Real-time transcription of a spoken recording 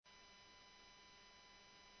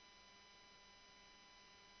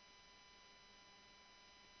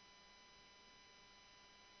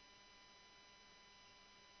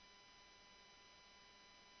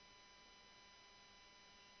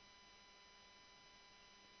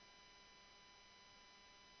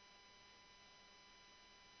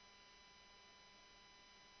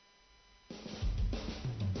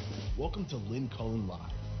Welcome to Lynn Cullen Live,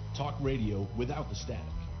 talk radio without the static.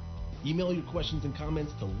 Email your questions and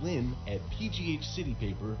comments to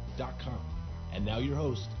lynn@pghcitypaper.com. And now your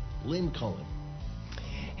host, Lynn Cullen.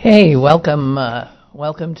 Hey, welcome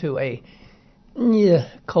to a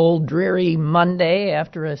cold, dreary Monday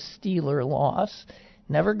after a Steeler loss.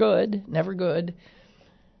 Never good.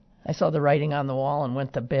 I saw the writing on the wall and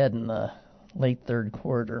went to bed in the late third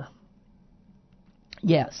quarter.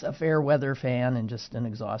 Yes, a fair weather fan and just an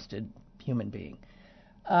exhausted human being.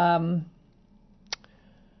 Gotta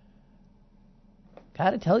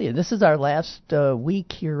tell you, this is our last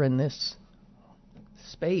week here in this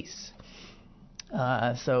space.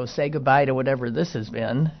 So say goodbye to whatever this has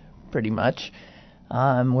been, pretty much.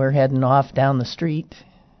 We're heading off down the street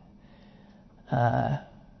with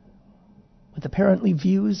apparently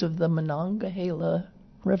views of the Monongahela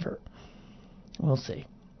River. We'll see.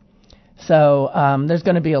 So there's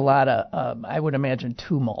going to be a lot of, I would imagine,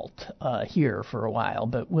 tumult here for a while,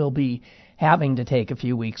 but we'll be having to take a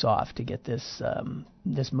few weeks off to get this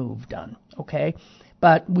move done, okay?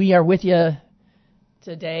 But we are with you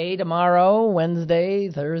today, tomorrow,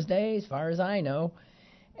 Wednesday, Thursday, as far as I know.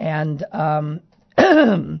 And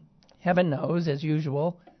heaven knows, as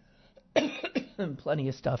usual, plenty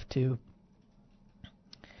of stuff to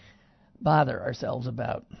bother ourselves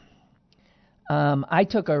about. I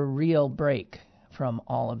took a real break from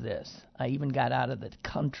all of this. I even got out of the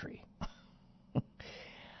country.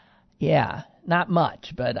 Yeah, not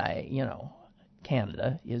much, but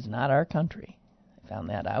Canada is not our country. I found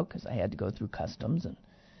that out because I had to go through customs and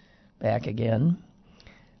back again.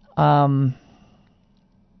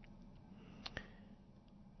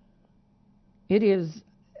 It is,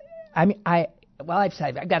 I've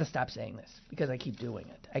got to stop saying this because I keep doing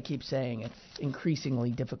it. I keep saying it's increasingly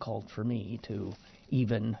difficult for me to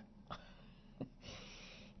even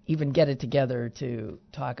get it together to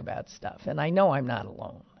talk about stuff. And I know I'm not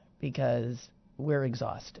alone because we're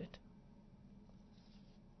exhausted.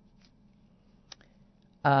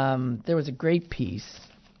 There was a great piece,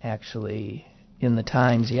 actually, in the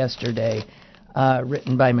Times yesterday,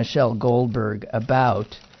 written by Michelle Goldberg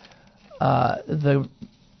about the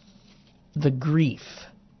grief,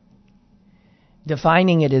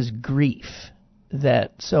 defining it as grief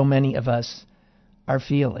that so many of us are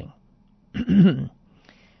feeling.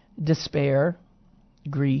 Despair,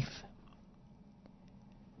 grief,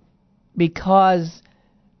 because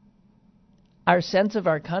our sense of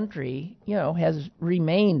our country, has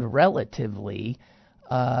remained relatively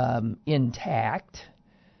intact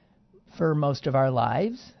for most of our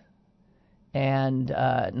lives. And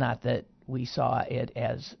not that we saw it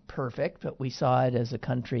as perfect, but we saw it as a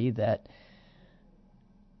country that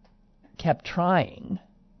kept trying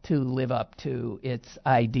to live up to its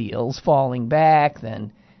ideals, falling back,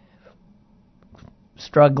 then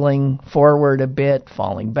struggling forward a bit,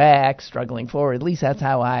 falling back, struggling forward. At least that's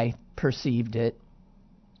how I perceived it.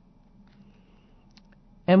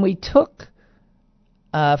 And we took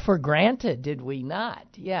for granted, did we not?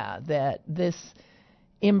 Yeah, that this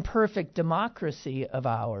imperfect democracy of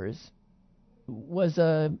ours was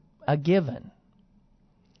a given.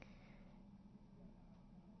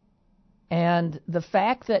 And the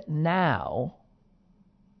fact that now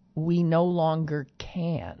we no longer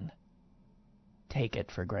can take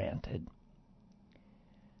it for granted.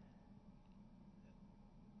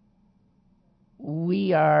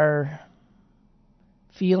 We are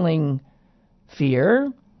feeling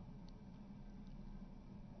fear,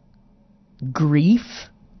 grief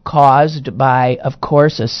caused by, of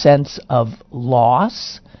course, a sense of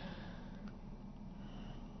loss.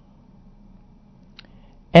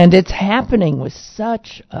 And it's happening with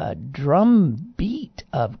such a drumbeat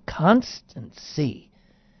of constancy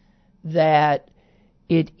that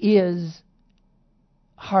it is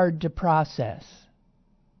hard to process.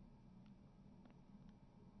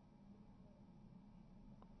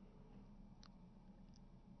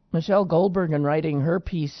 Michelle Goldberg, in writing her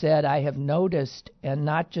piece, said, "I have noticed, and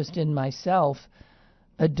not just in myself,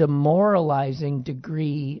 a demoralizing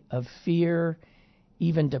degree of fear,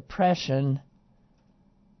 even depression,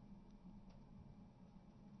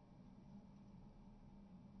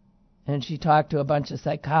 and she talked to a bunch of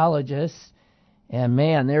psychologists, and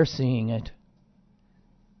man, they're seeing it.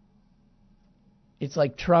 It's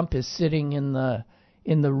like Trump is sitting in the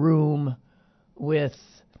room with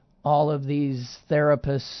all of these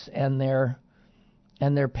therapists and their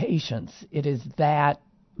patients. It is that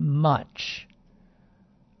much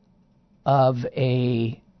of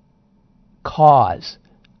a cause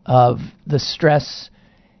of the stress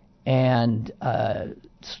and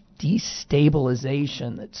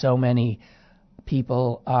destabilization that so many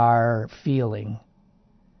people are feeling.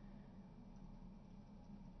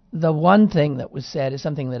 the one thing that was said is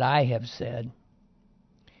something that I have said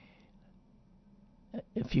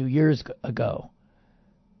a few years ago.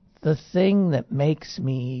 The thing that makes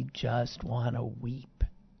me just want to weep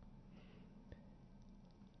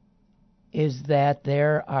is that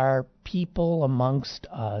there are people amongst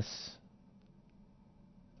us,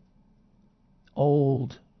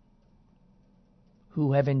 old,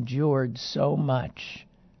 who have endured so much.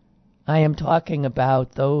 I am talking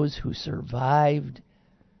about those who survived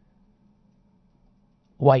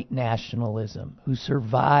white nationalism, who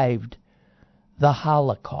survived the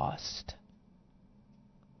Holocaust,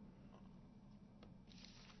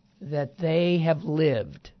 that they have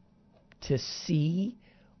lived to see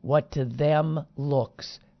what to them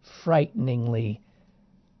looks frighteningly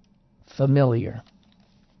familiar.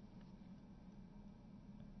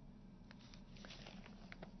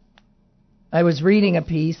 I was reading a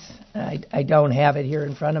piece, I don't have it here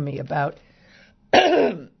in front of me, about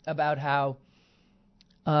about how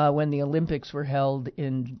when the Olympics were held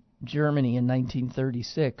in Germany in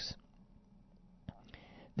 1936,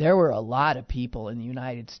 there were a lot of people in the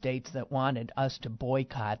United States that wanted us to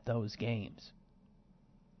boycott those games.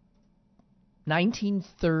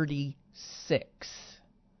 1936,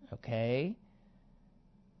 okay?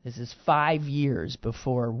 This is 5 years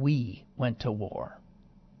before we went to war.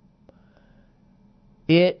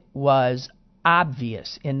 It was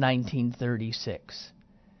obvious in 1936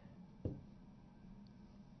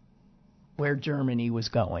 where Germany was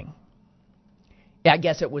going. I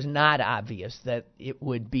guess it was not obvious that it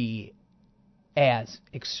would be as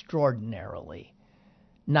extraordinarily,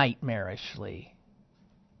 nightmarishly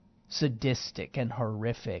sadistic and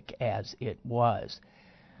horrific as it was.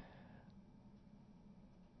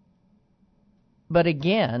 But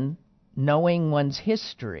again, knowing one's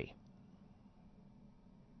history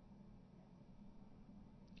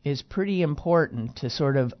is pretty important to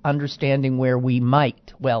sort of understanding where we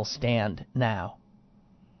might well stand now.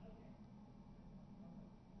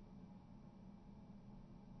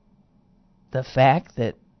 The fact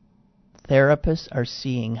that therapists are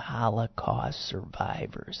seeing Holocaust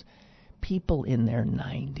survivors, people in their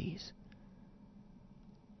 90s,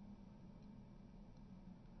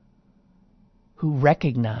 who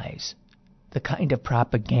recognize the kind of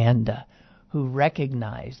propaganda, who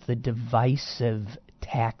recognize the divisive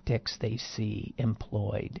tactics they see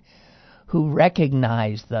employed, who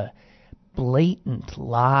recognize the blatant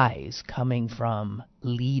lies coming from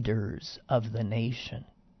leaders of the nation,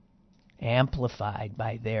 amplified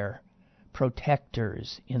by their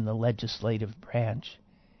protectors in the legislative branch.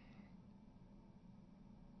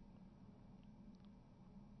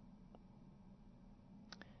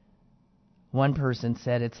 One person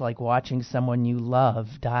said it's like watching someone you love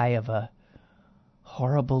die of a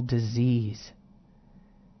horrible disease.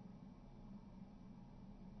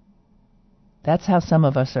 That's how some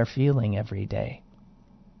of us are feeling every day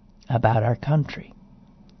about our country.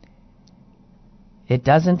 It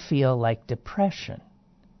doesn't feel like depression.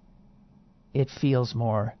 It feels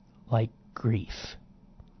more like grief.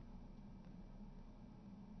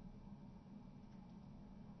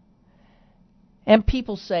 And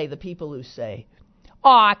people say, the people who say,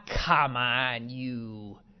 "Oh, come on,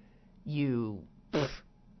 you,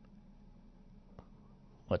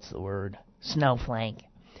 what's the word? Snowflake.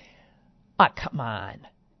 Oh, come on.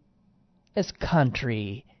 This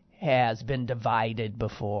country has been divided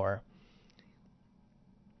before,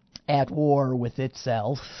 at war with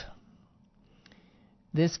itself.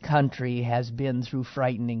 This country has been through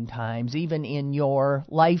frightening times, even in your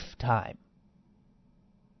lifetime.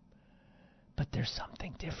 But there's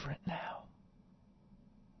something different now.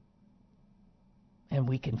 And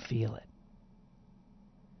we can feel it.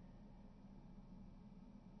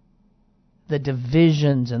 The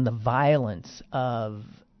divisions and the violence of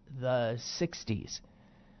the 60s,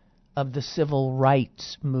 of the civil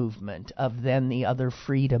rights movement, of then the other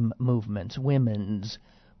freedom movements, women's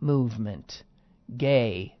movement,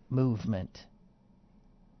 gay movement.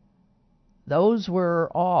 Those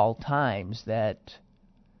were all times that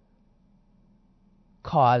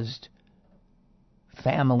caused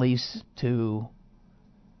families to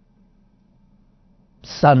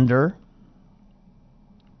sunder,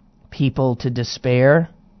 people to despair.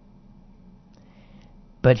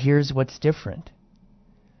 But here's what's different.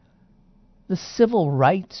 The civil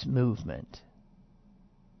rights movement,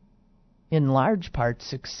 in large part,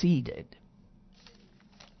 succeeded.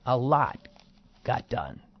 A lot got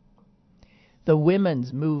done. The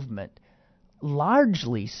women's movement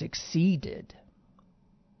largely succeeded,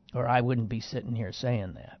 or I wouldn't be sitting here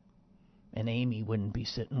saying that, and Amy wouldn't be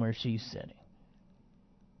sitting where she's sitting.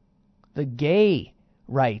 The gay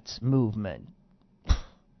rights movement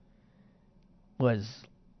was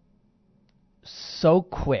so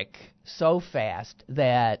quick, so fast,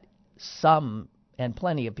 that some, and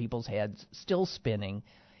plenty of people's heads, still spinning.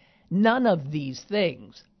 None of these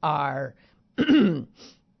things are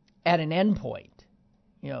at an end point.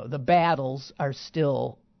 The battles are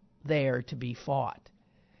still there to be fought.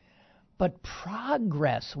 But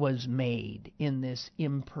progress was made in this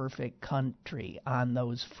imperfect country on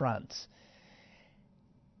those fronts.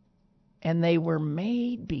 And they were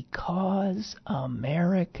made because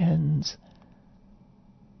Americans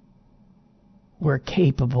were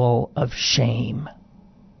capable of shame.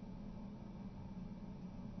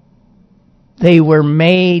 They were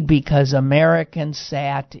made because Americans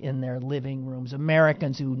sat in their living rooms,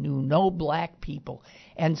 Americans who knew no black people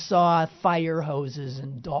and saw fire hoses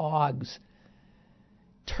and dogs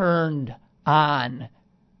turned on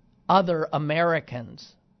other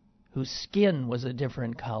Americans whose skin was a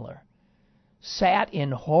different color, sat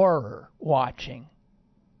in horror watching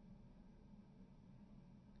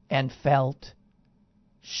and felt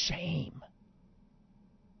shame.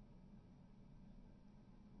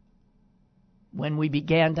 When we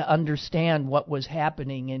began to understand what was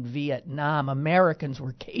happening in Vietnam, Americans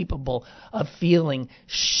were capable of feeling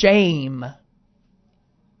shame.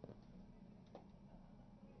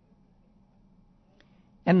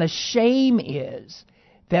 And the shame is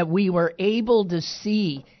that we were able to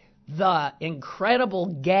see the incredible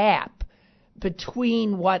gap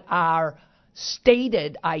between what our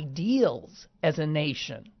stated ideals as a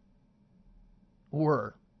nation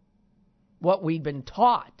were, what we'd been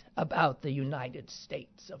taught about the United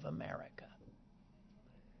States of America,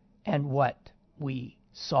 and what we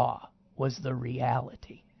saw was the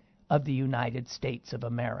reality of the United States of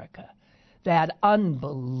America. That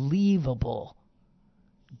unbelievable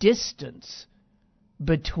distance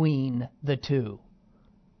between the two.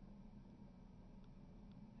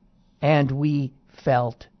 And we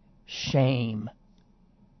felt shame.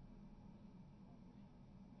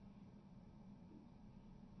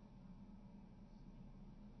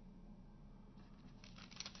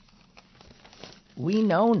 We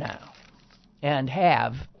know now, and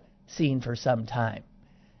have seen for some time,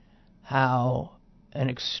 how an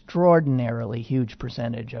extraordinarily huge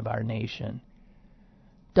percentage of our nation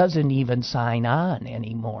doesn't even sign on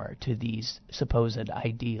anymore to these supposed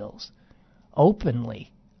ideals.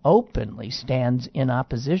 Openly stands in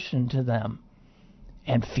opposition to them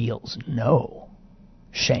and feels no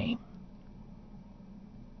shame.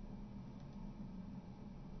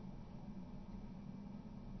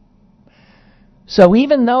 So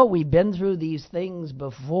even though we've been through these things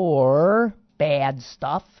before, bad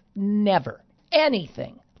stuff, never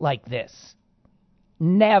anything like this.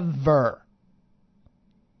 Never.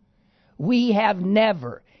 We have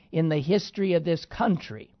never, in the history of this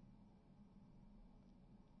country,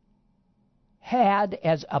 had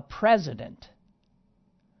as a president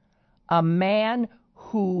a man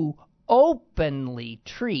who openly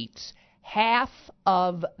treats half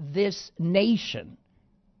of this nation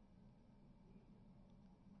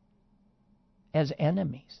as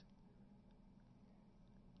enemies.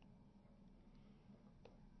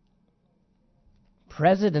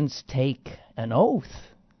 Presidents take an oath,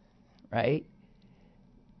 right?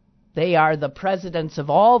 They are the presidents of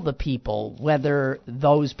all the people, whether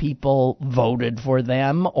those people voted for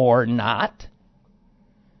them or not.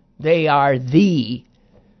 They are the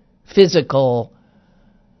physical,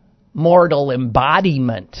 mortal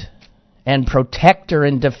embodiment and protector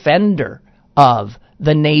and defender of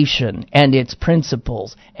the nation and its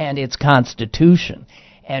principles and its constitution.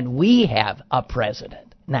 And we have a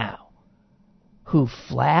president now who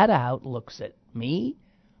flat out looks at me,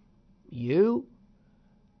 you,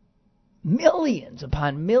 millions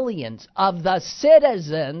upon millions of the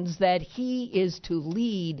citizens that he is to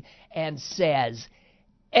lead and says,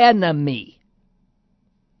 enemy.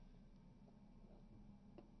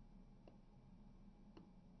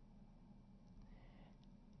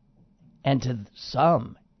 And to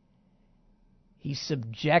some, he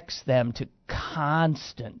subjects them to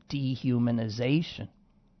constant dehumanization,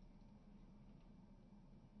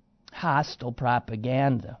 hostile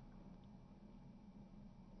propaganda.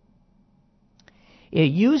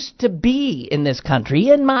 It used to be in this country,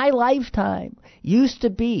 in my lifetime, used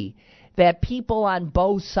to be that people on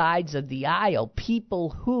both sides of the aisle,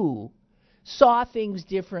 people who saw things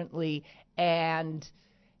differently and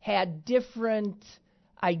had different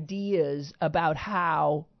ideas about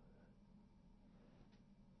how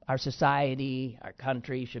our society, our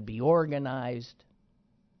country should be organized,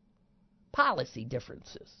 policy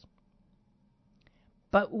differences.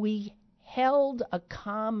 But we held a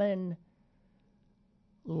common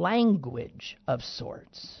language of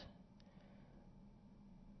sorts.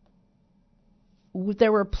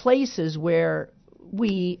 there were places where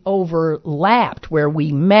we overlapped, where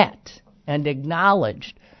we met and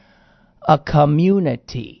acknowledged a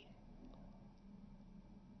community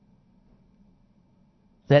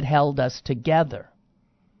that held us together.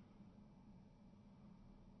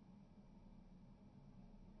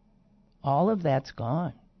 All of that's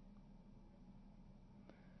gone.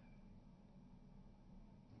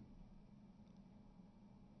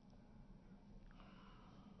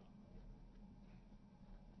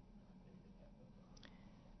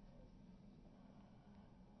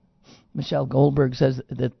 Michelle Goldberg says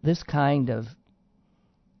that this kind of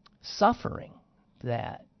suffering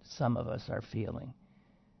that some of us are feeling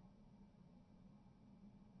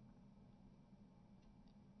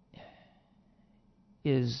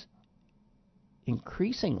is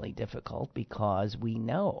increasingly difficult because we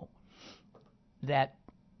know that,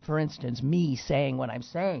 for instance, me saying what I'm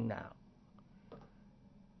saying now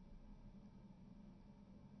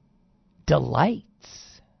delights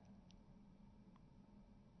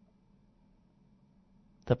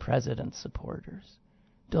the president's supporters,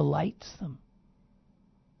 delights them.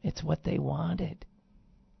 It's what they wanted.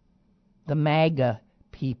 The MAGA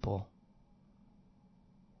people.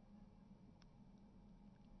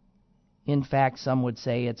 In fact, some would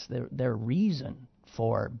say it's their reason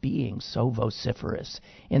for being so vociferous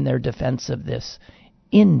in their defense of this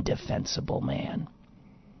indefensible man.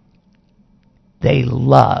 They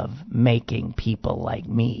love making people like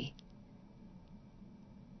me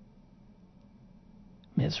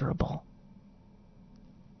miserable.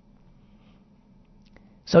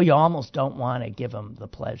 So you almost don't want to give them the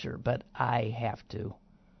pleasure, but I have to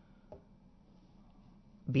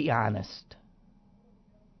be honest.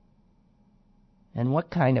 And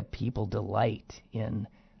what kind of people delight in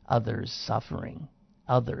others suffering?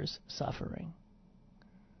 Others suffering.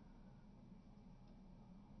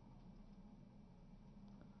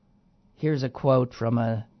 Here's a quote from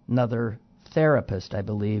another therapist, I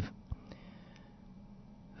believe,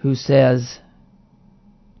 who says,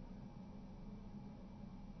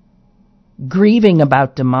 grieving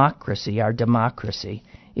about democracy, our democracy,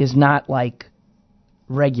 is not like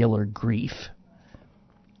regular grief.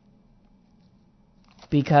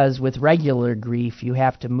 Because with regular grief, you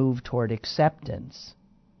have to move toward acceptance,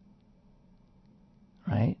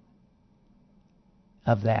 right,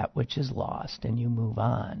 of that which is lost, and you move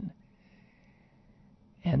on.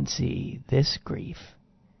 And see, this grief,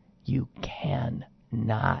 you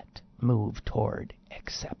cannot move toward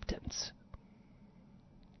acceptance.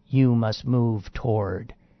 You must move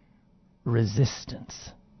toward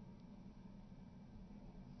resistance.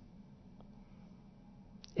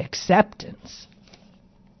 Acceptance,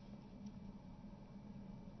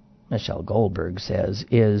 Michelle Goldberg says,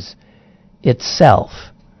 is itself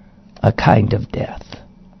a kind of death.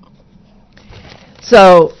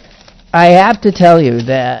 So I have to tell you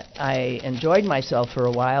that I enjoyed myself for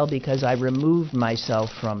a while because I removed myself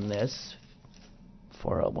from this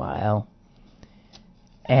for a while.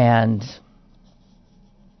 And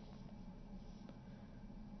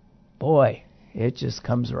boy, it just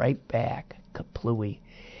comes right back, kaplooey.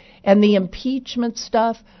 And the impeachment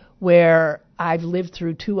stuff, where I've lived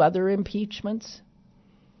through 2 other impeachments,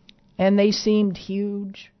 and they seemed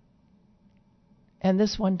huge, and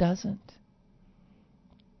this one doesn't.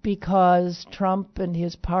 Because Trump and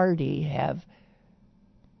his party have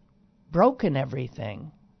broken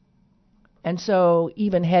everything. And so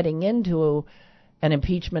even heading into an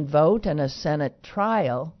impeachment vote and a Senate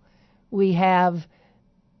trial, we have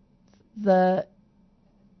the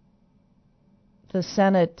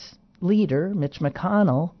Senate leader, Mitch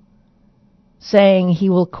McConnell, saying he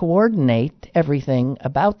will coordinate everything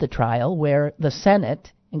about the trial, where the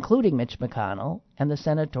Senate, including Mitch McConnell, and the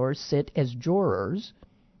senators sit as jurors,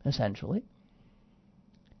 essentially.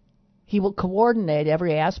 He will coordinate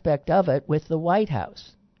every aspect of it with the White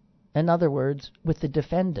House. In other words, with the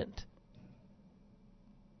defendant.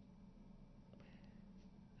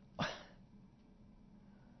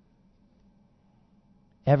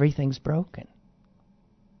 Everything's broken.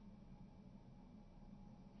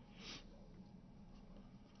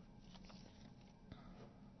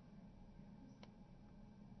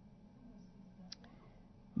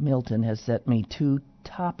 Milton has sent me 2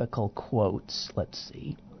 topical quotes. Let's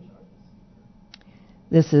see.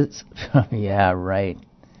 This is, yeah, right.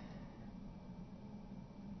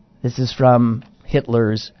 This is from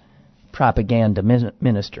Hitler's propaganda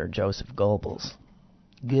minister, Joseph Goebbels.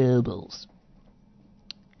 Goebbels.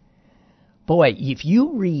 Boy, if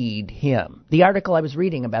you read him, the article I was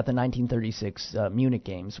reading about the 1936 Munich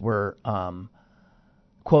Games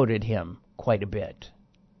quoted him quite a bit.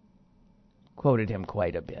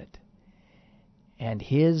 And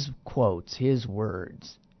his quotes, his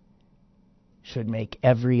words, should make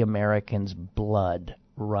every American's blood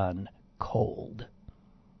run cold.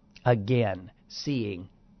 Again, seeing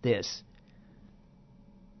this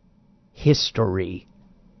history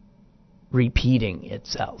repeating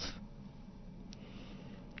itself.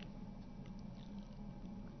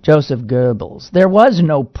 Joseph Goebbels, there was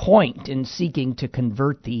no point in seeking to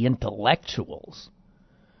convert the intellectuals,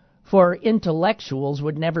 for intellectuals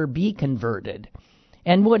would never be converted,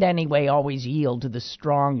 and would anyway always yield to the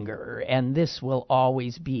stronger, and this will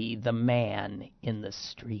always be the man in the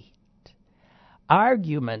street.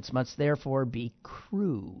 Arguments must therefore be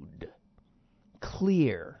crude,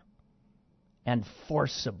 clear, and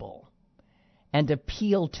forcible, and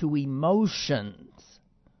appeal to emotions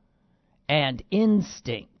and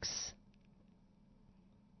instincts,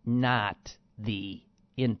 not the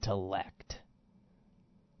intellect.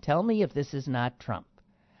 Tell me if this is not Trump.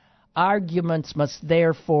 Arguments must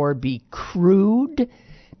therefore be crude,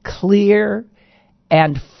 clear,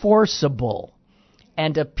 and forcible,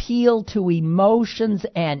 and appeal to emotions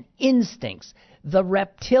and instincts, the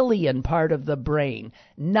reptilian part of the brain,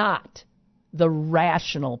 not the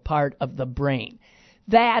rational part of the brain.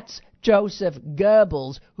 That's Joseph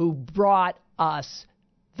Goebbels, who brought us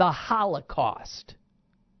the Holocaust.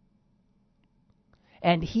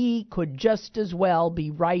 And he could just as well be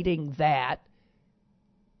writing that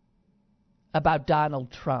about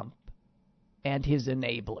Donald Trump and his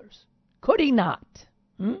enablers. Could he not?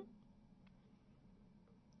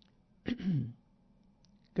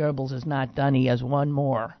 Goebbels is not done. He has one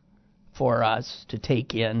more for us to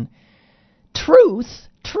take in. Truth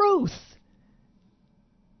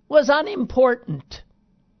was unimportant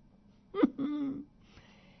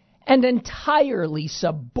and entirely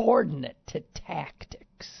subordinate to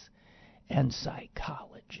tactics and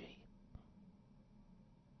psychology.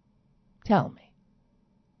 Tell me,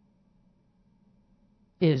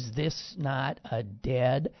 is this not a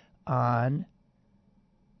dead-on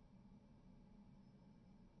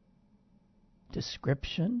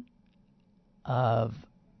description of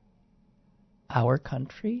our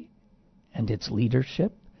country and its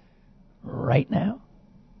leadership right now?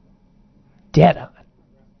 Dead on.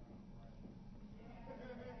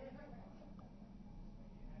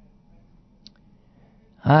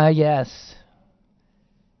 Yes.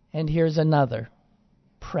 And here's another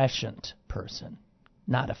prescient person,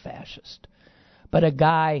 not a fascist, but a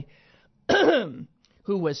guy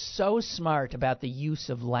who was so smart about the use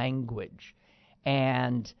of language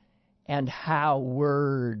and how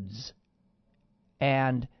words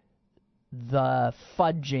and the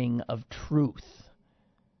fudging of truth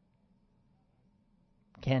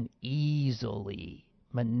can easily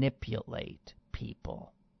manipulate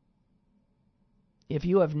people. If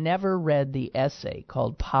you have never read the essay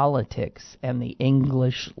called Politics and the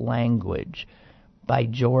English Language by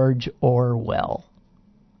George Orwell,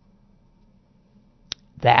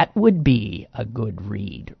 that would be a good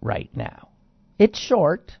read right now. It's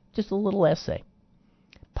short, just a little essay.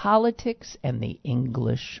 Politics and the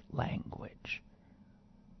English Language.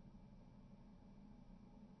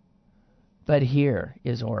 But here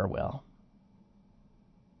is Orwell,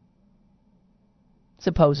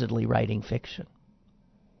 supposedly writing fiction.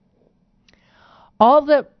 All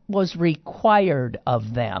that was required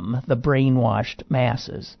of them, the brainwashed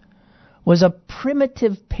masses, was a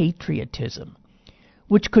primitive patriotism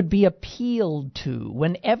which could be appealed to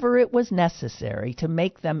whenever it was necessary to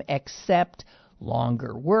make them accept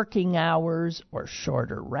longer working hours or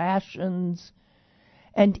shorter rations.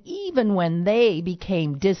 And even when they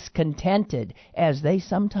became discontented, as they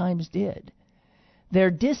sometimes did,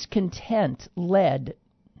 their discontent led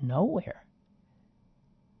nowhere,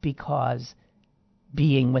 because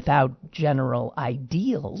being without general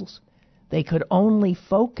ideals, they could only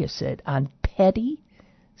focus it on petty,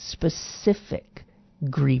 specific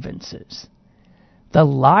grievances. The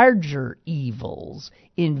larger evils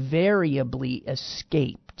invariably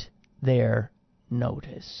escaped their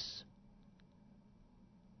notice.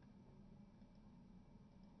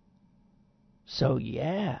 So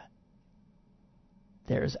yeah,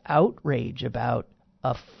 there's outrage about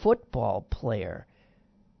a football player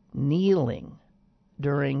kneeling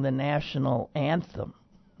during the national anthem.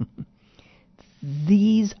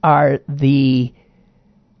 These are the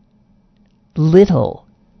little,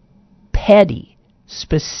 petty,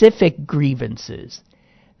 specific grievances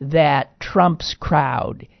that Trump's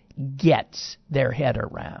crowd gets their head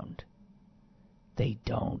around. They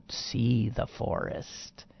don't see the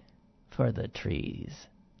forest for the trees.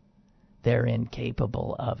 They're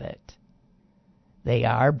incapable of it. They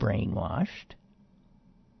are brainwashed.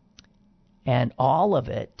 And all of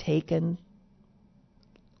it taken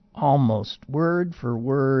almost word for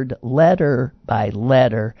word, letter by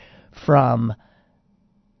letter, from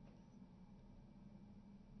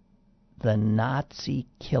the Nazi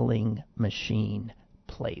killing machine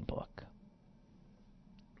playbook.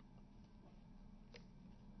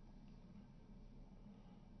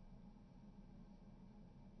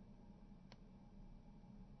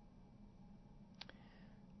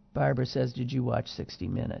 Barbara says, did you watch 60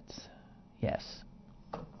 Minutes? Yes.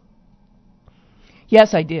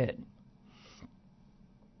 Yes, I did.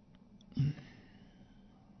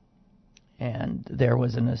 And there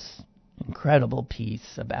was an incredible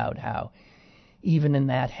piece about how even in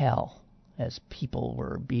that hell, as people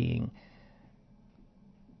were being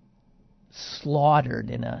slaughtered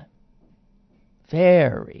in a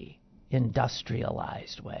very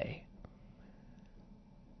industrialized way,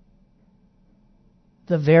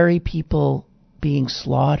 the very people being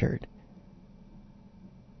slaughtered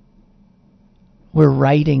were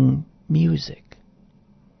writing music,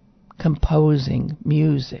 composing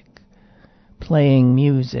music, playing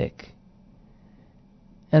music.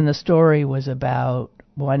 And the story was about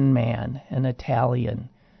one man, an Italian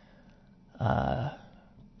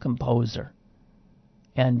composer,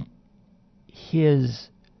 and his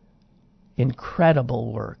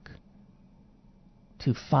incredible work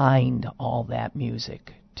to find all that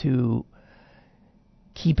music, to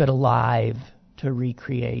keep it alive, to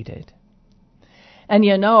recreate it. And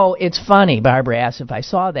you know, it's funny, Barbara asked if I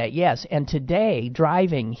saw that. Yes, and today,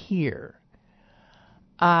 driving here,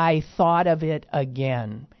 I thought of it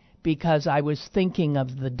again because I was thinking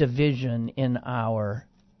of the division in our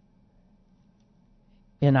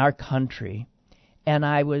country, and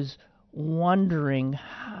I was wondering,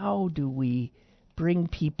 how do we bring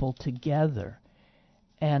people together?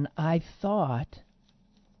 And I thought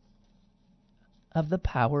of the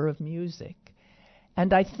power of music.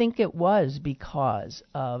 And I think it was because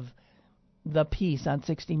of the piece on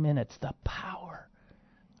 60 Minutes, the power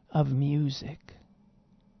of music.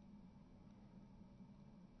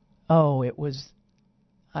 Oh, it was...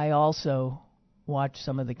 I also watched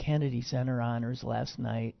some of the Kennedy Center honors last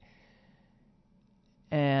night.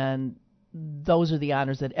 And those are the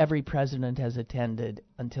honors that every president has attended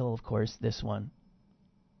until, of course, this one.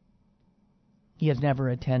 He has never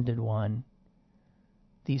attended one.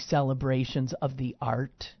 These celebrations of the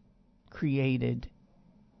art created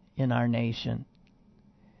in our nation.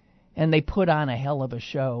 And they put on a hell of a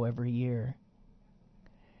show every year.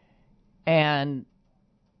 And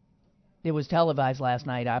it was televised last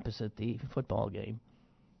night opposite the football game.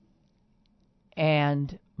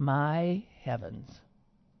 And my heavens,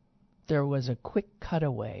 there was a quick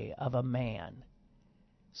cutaway of a man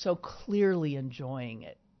so clearly enjoying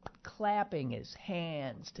it, clapping his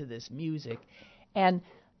hands to this music. And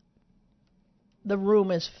the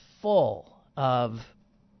room is full of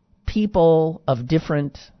people of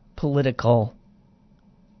different political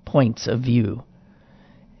points of view.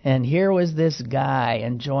 And here was this guy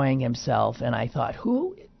enjoying himself, and I thought,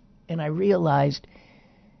 who? And I realized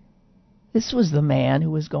this was the man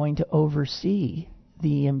who was going to oversee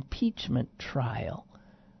the impeachment trial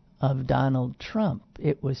of Donald Trump.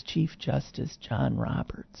 It was Chief Justice John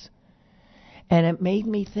Roberts. And it made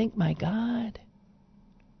me think, my God,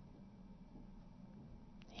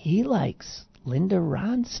 he likes Linda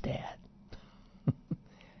Ronstadt.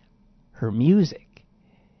 Her music.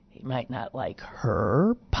 He might not like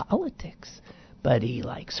her politics, but he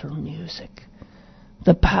likes her music.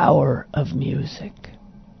 The power of music.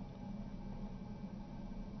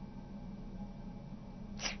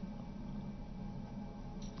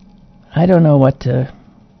 I don't know what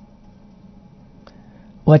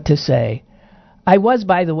to say. I was,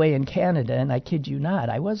 by the way, in Canada, and I kid you not,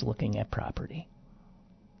 I was looking at property.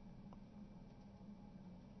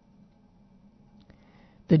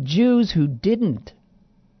 The Jews who didn't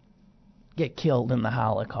get killed in the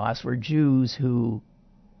Holocaust were Jews who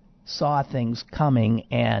saw things coming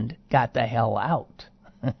and got the hell out.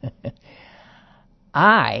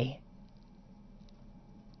 I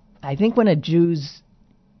think when a Jew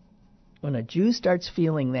starts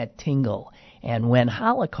feeling that tingle, and when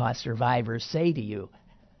Holocaust survivors say to you,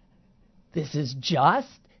 this is just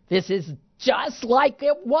like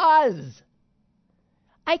it was,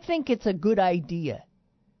 I think it's a good idea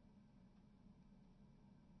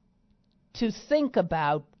to think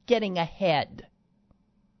about getting ahead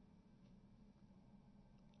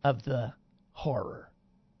of the horror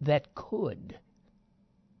that could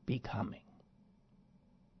be coming.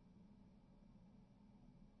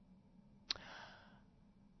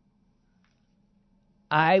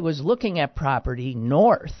 I was looking at property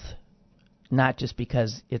north, not just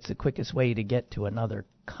because it's the quickest way to get to another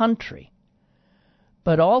country,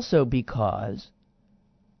 but also because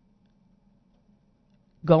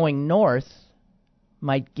going north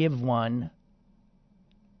might give one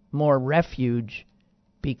more refuge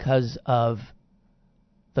because of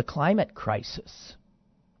the climate crisis.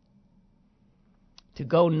 To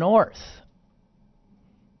go north,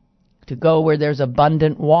 to go where there's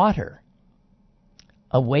abundant water,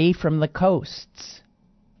 away from the coasts.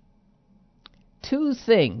 Two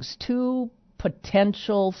things, two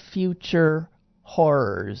potential future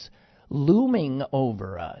horrors looming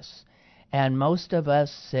over us, and most of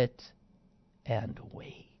us sit and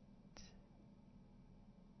wait.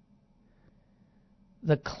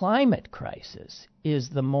 The climate crisis is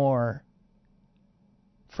the more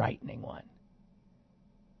frightening one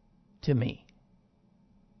to me,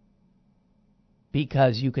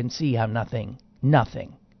 because you can see how nothing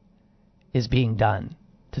is being done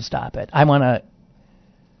to stop it. I want to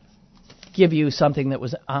give you something that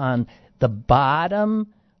was on the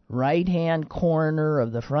bottom right-hand corner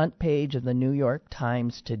of the front page of the New York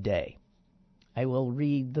Times today. I will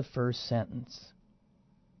read the first sentence.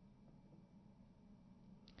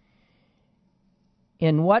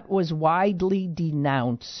 In what was widely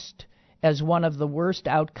denounced as one of the worst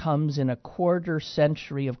outcomes in a quarter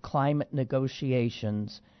century of climate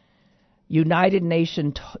negotiations, United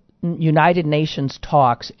Nations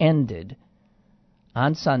talks ended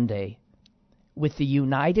on Sunday with the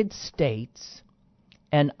United States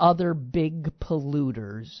and other big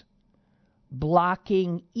polluters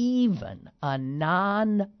blocking even a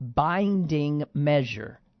non-binding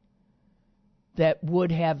measure that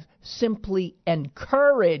would have simply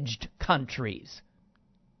encouraged countries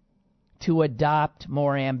to adopt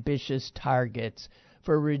more ambitious targets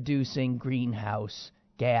for reducing greenhouse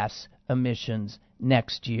gas emissions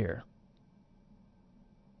next year.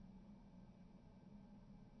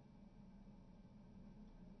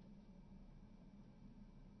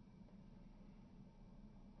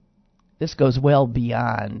 This goes well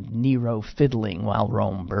beyond Nero fiddling while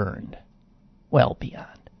Rome burned. Well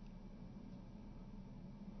beyond.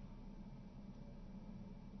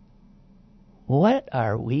 What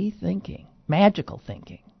are we thinking? Magical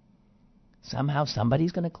thinking. Somehow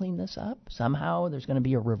somebody's going to clean this up. Somehow there's going to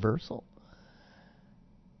be a reversal.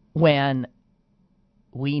 When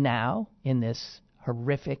we now, in this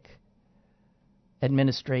horrific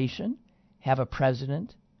administration, have a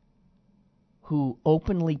president who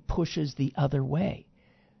openly pushes the other way,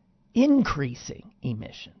 increasing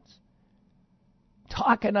emissions,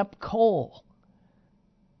 talking up coal,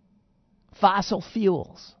 fossil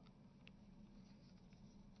fuels.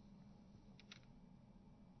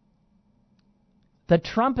 The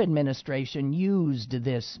Trump administration used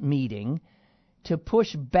this meeting to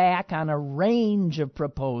push back on a range of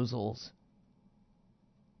proposals.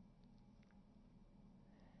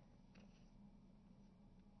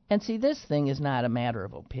 And see, this thing is not a matter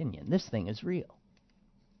of opinion. This thing is real.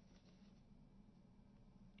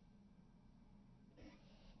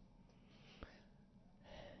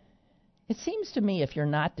 It seems to me, if you're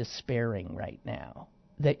not despairing right now,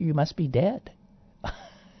 that you must be dead.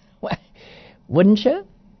 Wouldn't you?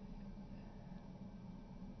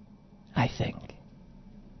 I think.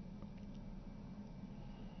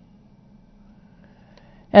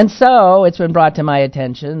 And so it's been brought to my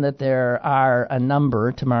attention that there are a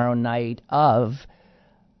number tomorrow night of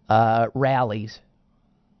rallies.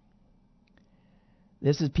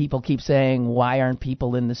 This is people keep saying, why aren't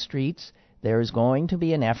people in the streets? There's going to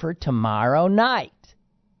be an effort tomorrow night.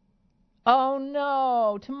 Oh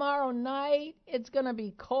no, tomorrow night it's going to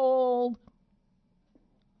be cold,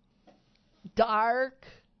 dark,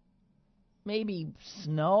 maybe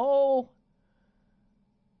snow.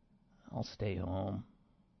 I'll stay home.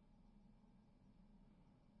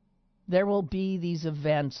 There will be these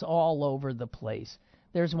events all over the place.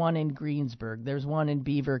 There's one in Greensburg. There's one in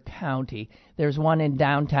Beaver County. There's one in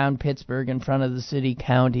downtown Pittsburgh in front of the city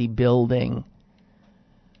county building.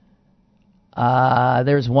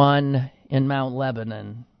 There's one in Mount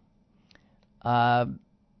Lebanon. I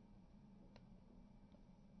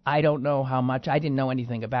don't know how much. I didn't know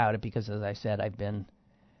anything about it because, as I said, I've been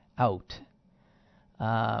out.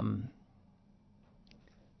 But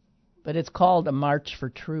it's called a March for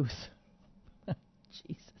Truth.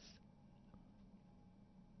 Jesus.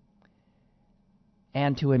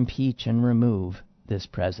 And to impeach and remove this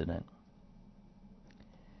president.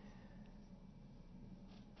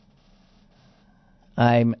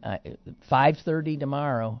 I'm 5:30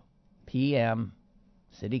 tomorrow, p.m.,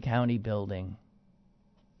 City County Building.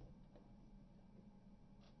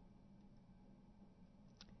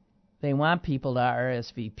 They want people to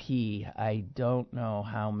RSVP. I don't know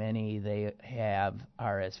how many they have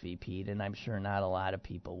RSVP'd, and I'm sure not a lot of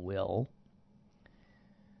people will.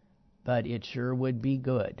 But it sure would be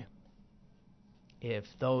good if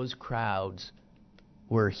those crowds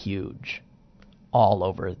were huge all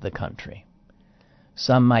over the country.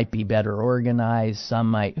 Some might be better organized, some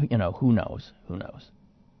might, who knows?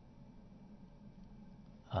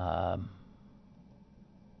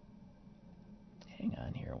 Hang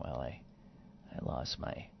on here while I lost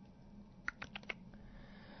my...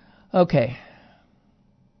 Okay.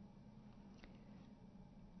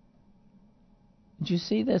 Did you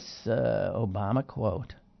see this Obama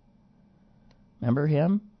quote? Remember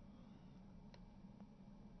him?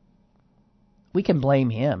 We can blame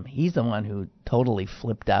him. He's the one who totally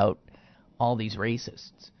flipped out all these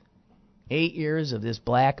racists. 8 years of this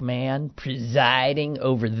black man presiding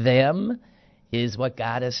over them is what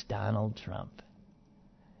got us Donald Trump.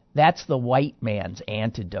 That's the white man's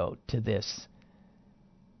antidote to this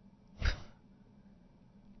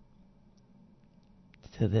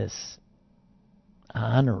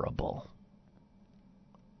honorable,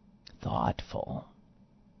 thoughtful,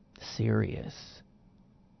 serious,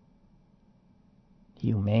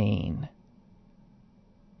 humane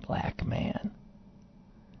black man.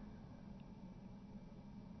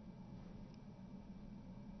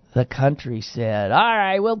 The country said, all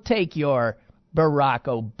right, we'll take your Barack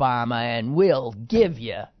Obama and we'll give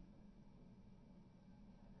you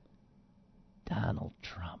Donald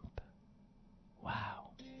Trump.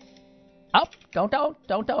 Wow. Oh,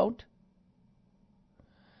 don't.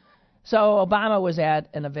 So Obama was at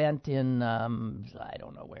an event in, I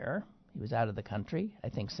don't know where. He was out of the country, I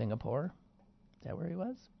think Singapore. Is that where he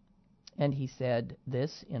was? And he said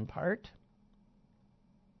this in part.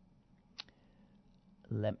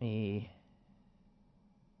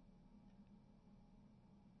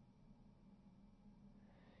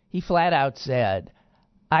 He flat out said,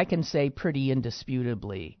 I can say pretty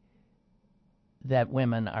indisputably that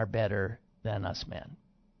women are better than us men.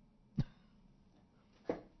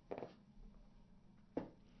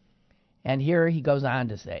 And here he goes on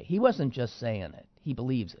to say, he wasn't just saying it, he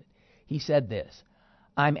believes it. He said this,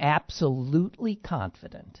 I'm absolutely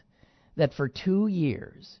confident that for 2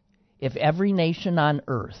 years, if every nation on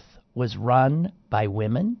earth was run by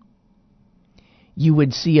women, you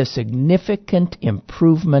would see a significant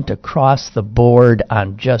improvement across the board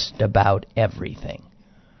on just about everything.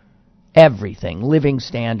 Everything, living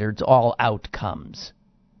standards, all outcomes.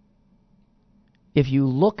 If you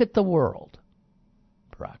look at the world,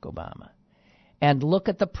 Barack Obama, and look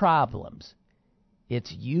at the problems,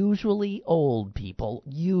 it's usually old people,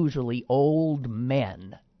 usually old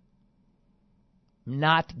men,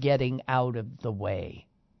 not getting out of the way.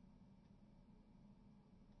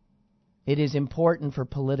 It is important for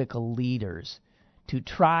political leaders to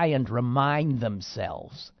try and remind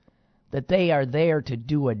themselves that they are there to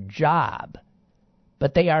do a job,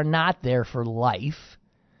 but they are not there for life.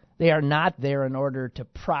 They are not there in order to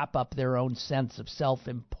prop up their own sense of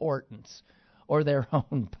self-importance or their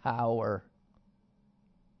own power.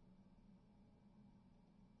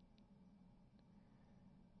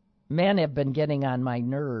 Men have been getting on my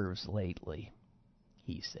nerves lately,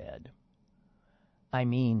 he said. I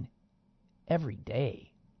mean, every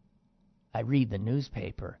day I read the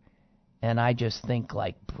newspaper and I just think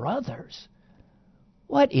like, brothers,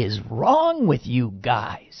 what is wrong with you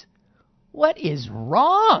guys? What is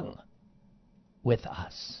wrong with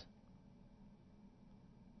us?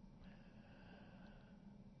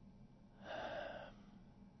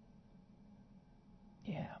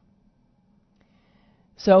 Yeah.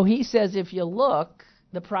 So he says if you look,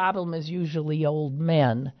 the problem is usually old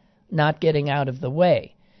men not getting out of the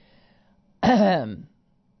way.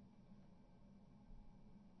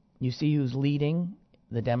 You see who's leading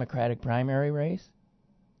the Democratic primary race?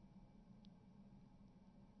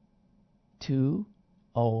 2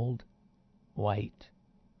 old white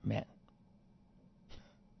men.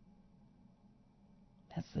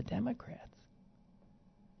 That's the Democrats.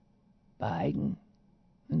 Biden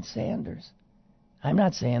and Sanders. I'm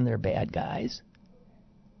not saying they're bad guys,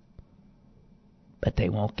 but they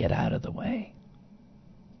won't get out of the way.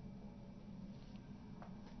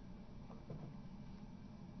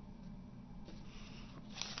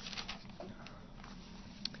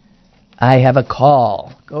 I have a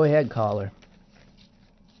call. Go ahead, caller.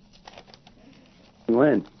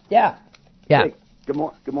 Lynn. Yeah. Hey, good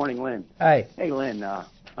morning, Lynn. Hi. Hey, Lynn.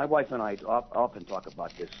 My wife and I often talk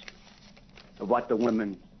about this, about the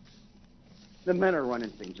women. The men are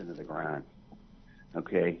running things into the ground.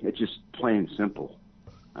 Okay? It's just plain and simple.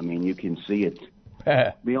 I mean, you can see it.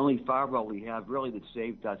 The only firewall we have really that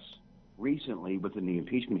saved us recently within the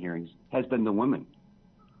impeachment hearings has been the women,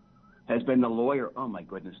 has been the lawyer. Oh my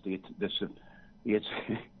goodness, it's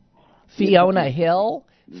Fiona Hill.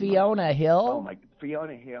 Fiona Hill. Oh my,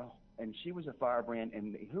 Fiona Hill, and she was a firebrand.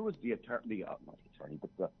 And who was the attorney? Not the attorney,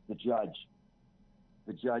 but the judge.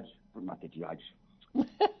 The judge, not the judge.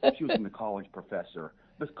 She was in the college professor.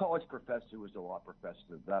 The college professor was the law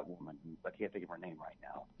professor. That woman. I can't think of her name right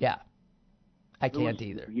now. Yeah. I can't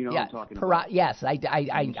either. You know yeah. what I'm talking about? Yes, I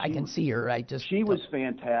can see her. She was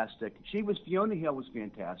fantastic. Fiona Hill was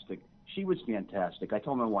fantastic. She was fantastic. I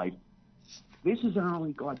told my wife, this is our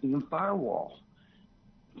only goddamn firewall.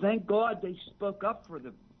 Thank God they spoke up for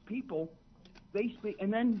the people.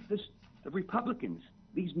 And then the Republicans,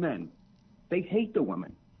 these men, they hate the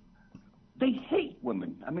women. They hate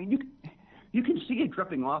women. I mean, you can see it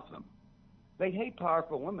dripping off them. They hate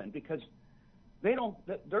powerful women because they're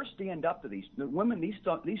stand up to these women.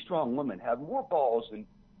 These strong women have more balls than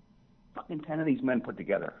fucking 10 of these men put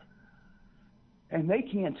together, and they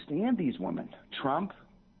can't stand these women. Trump,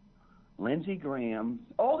 Lindsey Graham,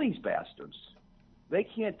 all these bastards. They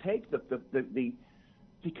can't take the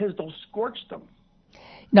because they'll scorch them.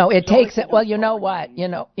 No, it takes. Well, you know what? You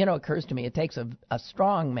know, it occurs to me. It takes a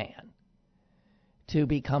strong man to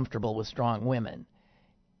be comfortable with strong women.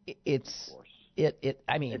 It's.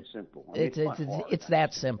 I mean, it's simple. It's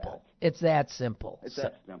that simple. It's that simple. It's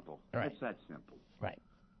that simple. Right. It's that simple. Right.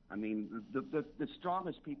 I mean, the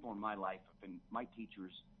strongest people in my life my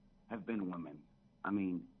teachers have been women. I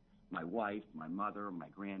mean, my wife, my mother, my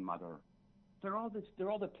grandmother. They're all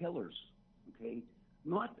the pillars. Okay,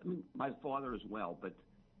 my father as well, but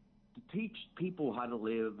to teach people how to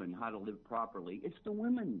live and how to live properly, it's the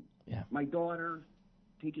women. Yeah. My daughter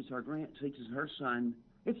teaches her son.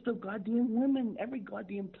 It's the goddamn women every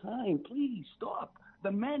goddamn time. Please stop.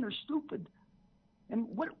 The men are stupid. And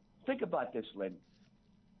think about this, Lynn.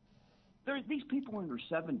 There's these people in their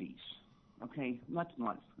 70s. Okay, that's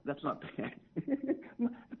not bad.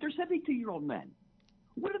 But they're 72-year-old men.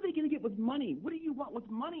 What are they going to get with money? What do you want with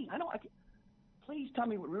money? Please tell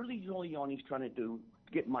me what Rudy Giuliani's trying to do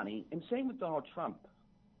to get money. And same with Donald Trump.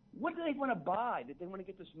 What do they want to buy that they want to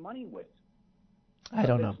get this money with? I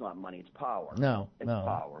don't know. It's not money, it's power. No,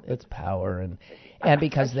 power. It's power, and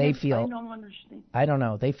because they feel. I don't understand. I don't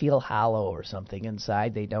know. They feel hollow or something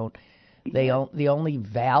inside. They don't. The only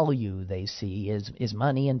value they see is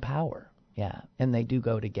money and power. Yeah, and they do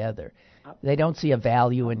go together. They don't see a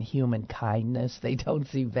value in human kindness. They don't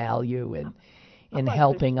see value in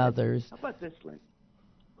helping others. How about this, Lynn?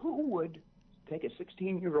 Who would take a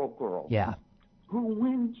 16-year-old girl? Yeah. Who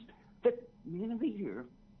wins the Man of the Year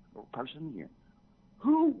or Person of the Year?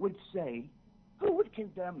 Who would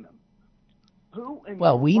condemn them? Who?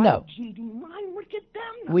 Well, we know. G.D. Ryan would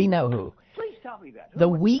condemn them. We know who. Please tell me that. The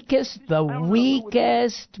weakest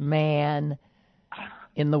man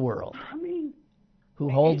in the world. I mean, who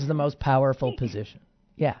holds the most powerful position.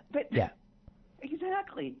 Yeah. Yeah.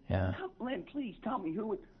 Exactly. Yeah. Lynn, please tell me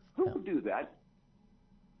who would do that.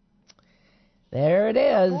 There it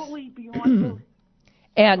is. Fully beyond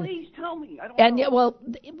and please tell me. I don't and know. Yeah, well,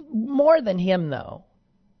 more than him though.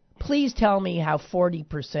 Please tell me how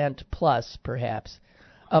 40% plus, perhaps,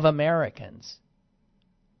 of Americans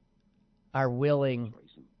are willing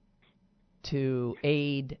to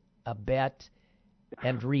aid, abet,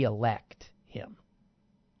 and reelect him.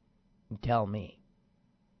 Tell me.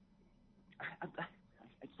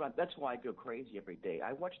 That's why I go crazy every day.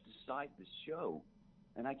 I watch this show,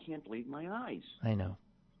 and I can't believe my eyes. I know.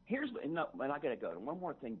 And I got to go. One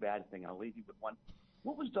more bad thing. I'll leave you with one.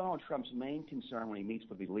 What was Donald Trump's main concern when he meets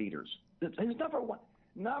with the leaders? His number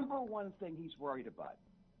one thing he's worried about.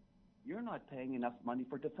 You're not paying enough money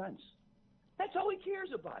for defense. That's all he cares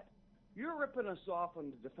about. You're ripping us off on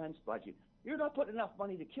the defense budget. You're not putting enough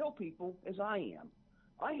money to kill people as I am.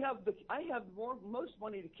 I have most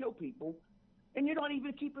money to kill people, and you're not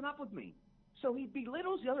even keeping up with me. So he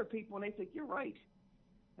belittles the other people, and they think you're right.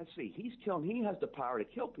 Let's see. He has the power to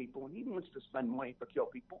kill people, and he wants to spend money to kill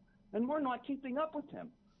people, and we're not keeping up with him.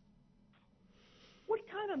 What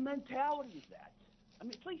kind of mentality is that? I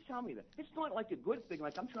mean, please tell me that. It's not like a good thing,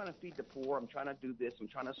 like I'm trying to feed the poor, I'm trying to do this, I'm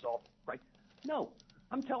trying to solve right. No,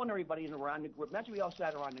 I'm telling everybody around the group. Imagine we all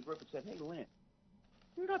sat around the group and said, hey, Lynn,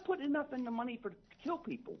 you're not putting enough in the money to kill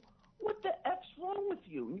people. What the F's wrong with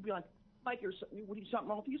you? And you'd be like, Mike, something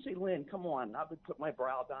wrong with you? You say, Lynn, come on. I would put my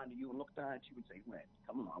brow down to you and look down at you and say, Lynn,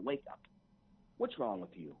 come on, wake up. What's wrong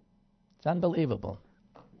with you? It's unbelievable.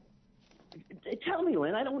 Tell me,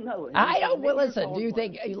 Lynn. I don't know. I don't. Well, listen. Do you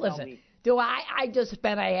think? Listen. Do I just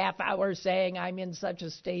spent a half hour saying I'm in such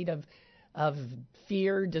a state of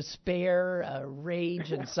fear, despair,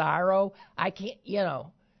 rage, and sorrow? I can't.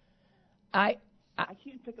 I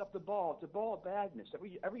can't pick up the ball. It's a ball of badness.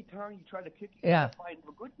 Every turn you try to kick, you Yeah. find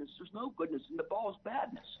for goodness. There's no goodness in the ball. Is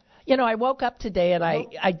badness. I woke up today and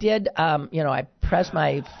I did, I pressed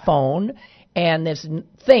my phone and this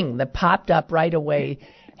thing that popped up right away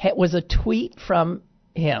was a tweet from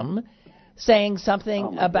him saying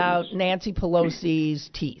something about goodness. Nancy Pelosi's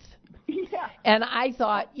teeth. Yeah. And I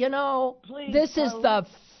thought, Please, this is Carlos.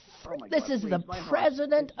 the My heart.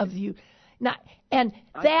 president of you. Not, and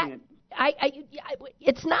I that, can't.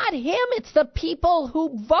 it's not him, it's the people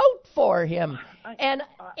who vote for him and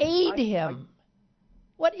aid him.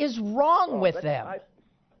 What is wrong with them?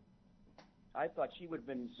 I thought she would have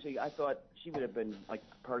been. I thought she would have been like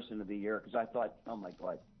person of the year because I thought, oh my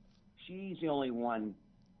God, she's the only one.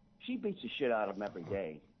 She beats the shit out of him every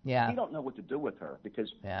day. Yeah. He don't know what to do with her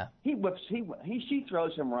because Yeah. he whips. She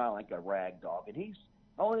throws him around like a rag dog, and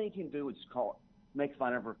all he can do is make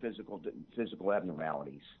fun of her physical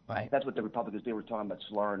abnormalities. Right. That's what the Republicans did. Were talking about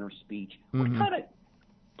slurring her speech. Mm-hmm. What kind of,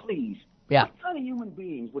 please? Yeah. What kind of human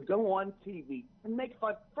beings would go on TV and make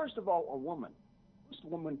fun? First of all, a woman. First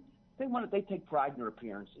woman, they take pride in their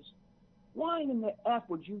appearances. Why in the F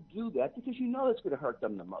would you do that? Because you know it's going to hurt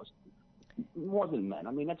them the most, more than men.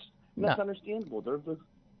 I mean, that's understandable. They're the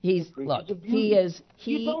creatures of beauty.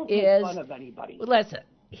 You don't make fun of anybody. Listen,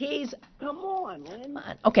 Come on, Lynn. Come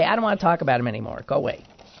on. Okay, I don't want to talk about him anymore. Go away.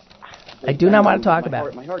 I do not want to talk about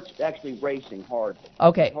it. My heart's actually racing hard.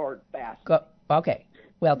 Okay. Hard, fast. Okay.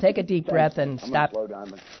 Well, take a deep breath and stop. Slow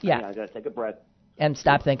down. Yeah. I got to take a breath. And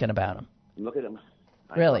stop thinking about him. Look at him.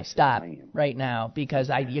 Really, stop right now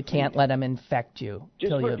because you can't let him infect you.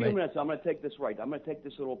 Just for a few minutes, I'm going to take this right. I'm going to take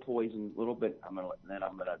this little poison, a little bit. Then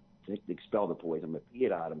I'm going to expel the poison. I'm going to pee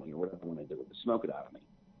it out of me or whatever I'm going to do. Smoke it out of me.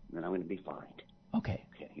 And then I'm going to be fine. Okay.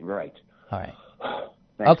 Okay, you're right. All right.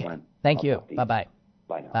 Thanks, okay. Glenn. Thank you. Bye-bye.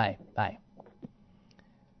 Bye now. Bye. Bye.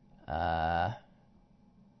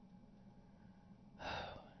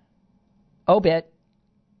 Obit.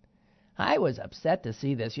 I was upset to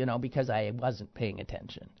see this, because I wasn't paying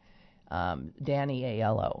attention. Danny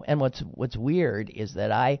Aiello. And what's weird is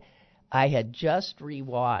that I had just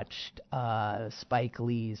rewatched Spike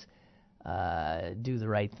Lee's Do the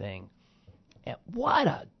Right Thing. And what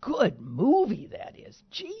a good movie that is.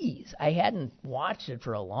 Jeez, I hadn't watched it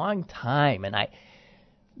for a long time. And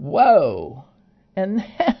whoa. And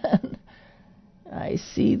then I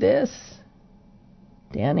see this.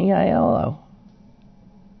 Danny Aiello.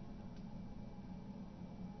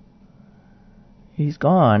 He's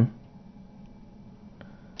gone.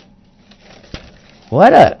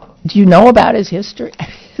 Do you know about his history?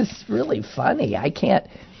 It's really funny. I can't.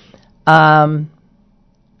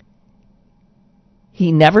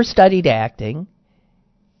 He never studied acting.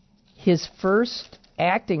 His first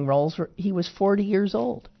acting roles he was 40 years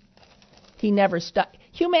old. He never studied.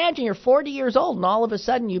 Can you imagine you're 40 years old and all of a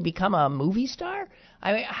sudden you become a movie star?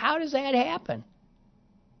 I mean, how does that happen?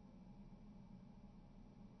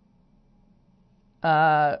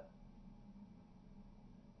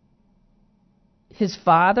 His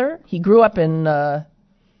father, he grew up in the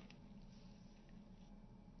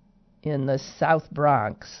South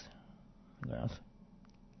Bronx.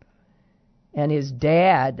 And his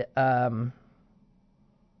dad had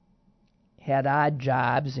odd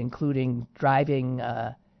jobs, including driving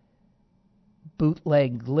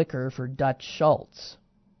bootleg liquor for Dutch Schultz.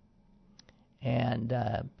 And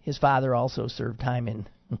his father also served time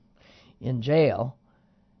in jail.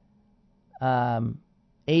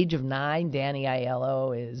 Age of 9, Danny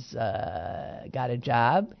Aiello is got a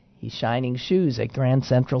job. He's shining shoes at Grand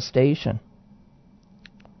Central Station.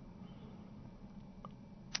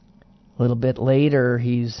 A little bit later,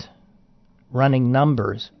 he's running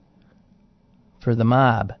numbers for the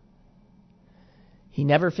mob. He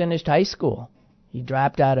never finished high school. He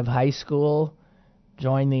dropped out of high school,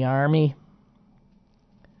 joined the Army.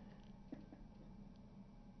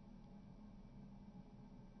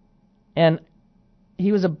 And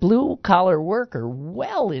he was a blue-collar worker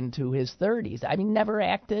well into his 30s. I mean, never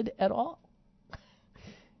acted at all.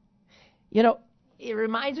 It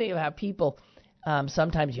reminds me of how people...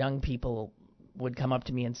 sometimes young people would come up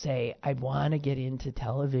to me and say, I want to get into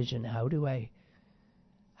television.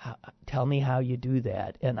 Tell me how you do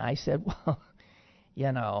that. And I said,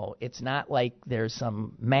 well, it's not like there's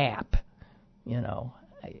some map,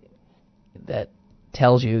 that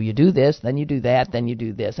tells you do this, then you do that, then you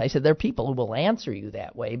do this. I said, there are people who will answer you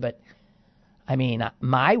that way, but I mean,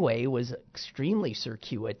 my way was extremely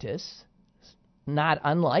circuitous, not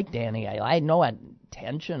unlike Danny. I had no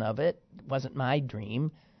intention of it. It wasn't my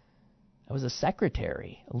dream. I was a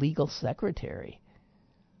secretary, a legal secretary.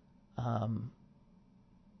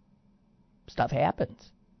 Stuff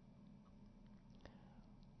happens.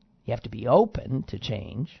 You have to be open to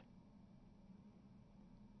change.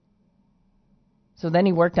 So then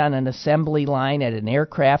he worked on an assembly line at an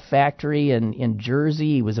aircraft factory in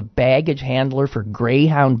Jersey. He was a baggage handler for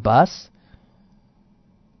Greyhound Bus.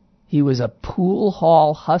 He was a pool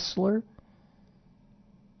hall hustler.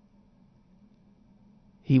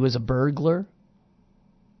 He was a burglar.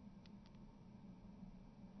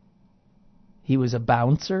 He was a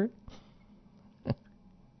bouncer.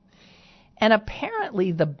 And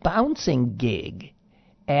apparently the bouncing gig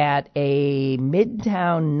at a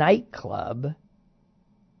Midtown nightclub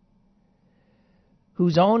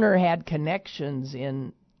whose owner had connections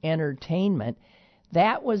in entertainment,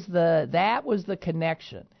 that was the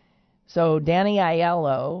connection. So Danny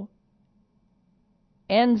Aiello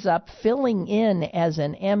ends up filling in as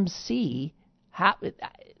an MC.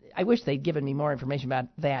 I wish they'd given me more information about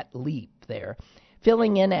that leap there.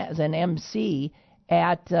 Filling in as an MC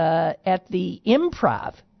at the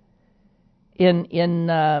Improv in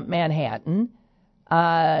Manhattan,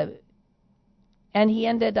 and he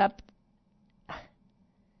ended up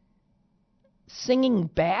singing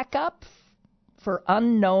backup for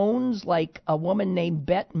unknowns like a woman named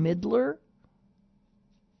Bette Midler.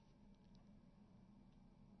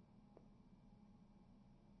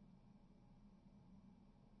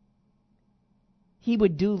 He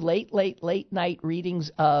would do late night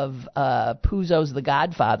readings of Puzo's The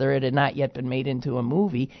Godfather. It had not yet been made into a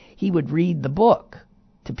movie. He would read the book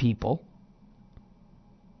to people.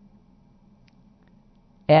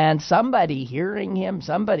 And somebody hearing him,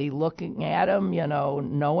 somebody looking at him,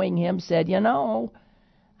 knowing him, said,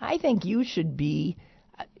 I think you should be,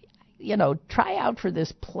 try out for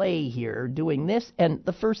this play here, doing this. And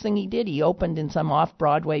the first thing he did, he opened in some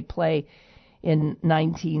off-Broadway play in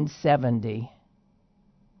 1970.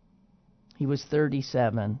 He was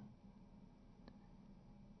 37.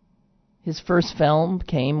 His first film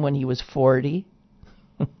came when he was 40.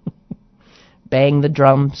 Bang the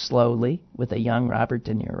Drum Slowly with a young Robert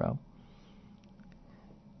De Niro.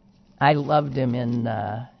 I loved him in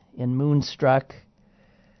Moonstruck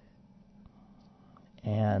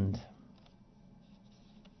and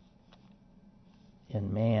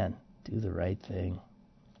in Man, Do the Right Thing.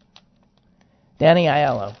 Danny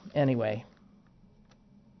Aiello, anyway.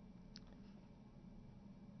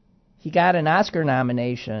 He got an Oscar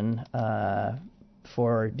nomination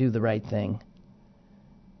for Do the Right Thing,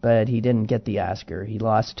 but he didn't get the Oscar. He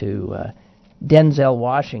lost to Denzel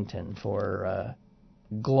Washington for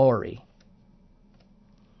Glory.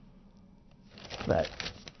 But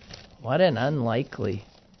what an unlikely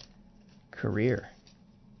career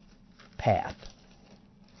path.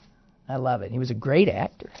 I love it. He was a great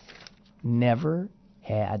actor. Never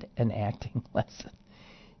had an acting lesson.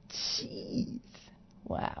 Jeez.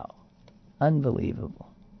 Wow. Unbelievable.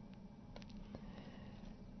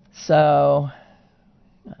 So,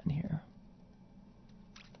 on here.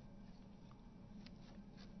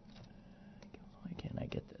 Why can't I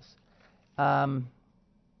get this?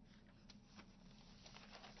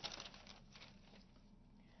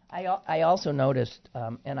 I also noticed,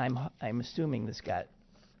 and I'm assuming this got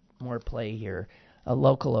more play here, a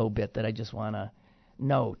local obit that I just want to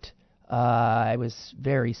note. I was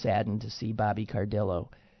very saddened to see Bobby Cardillo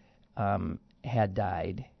had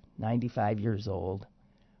died, 95 years old.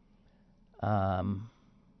 I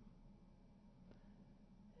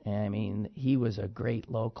mean, he was a great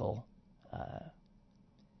local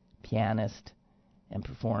pianist and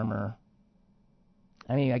performer.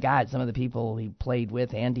 I mean, God, some of the people he played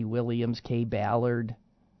with, Andy Williams, Kay Ballard,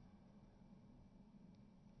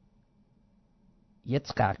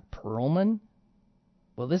 Yitzhak Perlman.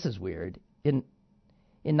 Well, this is weird. In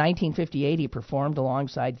 1958, he performed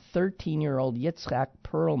alongside 13-year-old Yitzhak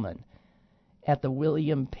Perlman at the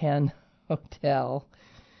William Penn Hotel.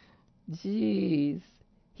 Jeez.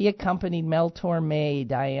 He accompanied Mel Torme,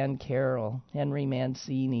 Diane Carroll, Henry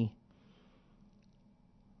Mancini.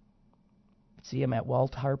 See him at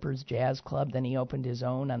Walt Harper's Jazz Club. Then he opened his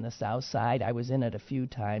own on the South Side. I was in it a few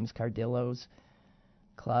times, Cardillo's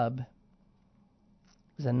Club.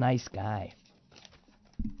 He was a nice guy.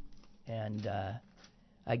 And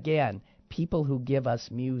again, people who give us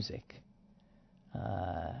music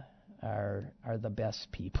are the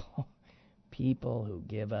best people. People who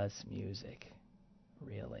give us music,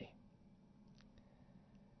 really.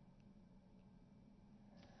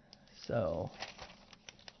 So,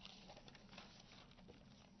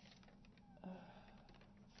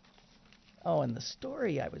 and the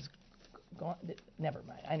story I was going. Never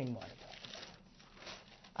mind. I didn't want to talk about it.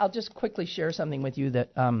 I'll just quickly share something with you that.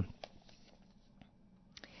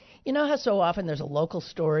 You know how so often there's a local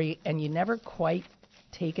story and you never quite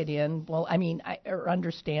take it in. Well, I mean, or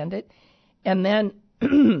understand it. And then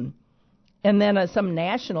some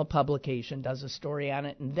national publication does a story on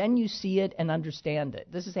it, and then you see it and understand it.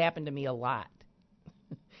 This has happened to me a lot.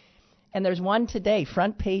 And there's one today,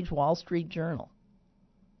 front page Wall Street Journal.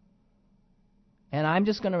 And I'm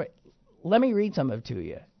just going to, let me read some of it to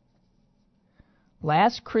you.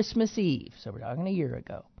 Last Christmas Eve, so we're talking a year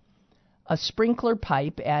ago, a sprinkler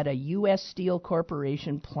pipe at a U.S. Steel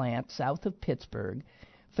Corporation plant south of Pittsburgh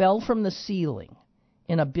fell from the ceiling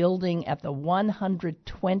in a building at the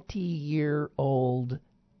 120-year-old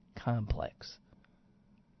complex.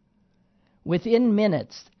 Within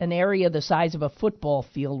minutes, an area the size of a football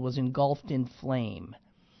field was engulfed in flame.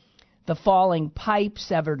 The falling pipe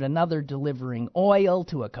severed another delivering oil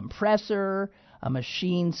to a compressor, a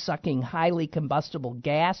machine sucking highly combustible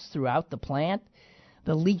gas throughout the plant.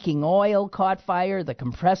 The leaking oil caught fire, the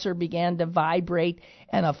compressor began to vibrate,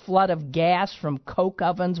 and a flood of gas from coke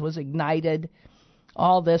ovens was ignited.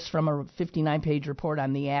 All this from a 59-page report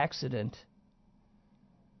on the accident.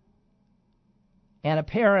 And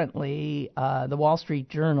apparently, the Wall Street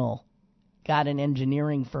Journal got an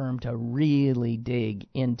engineering firm to really dig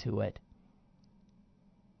into it.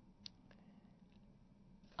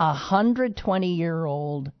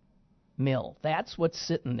 120-year-old mill. That's what's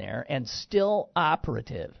sitting there and still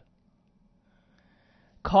operative.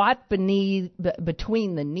 Caught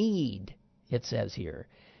between the need, it says here,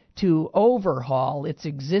 to overhaul its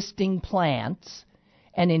existing plants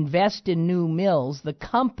and invest in new mills, the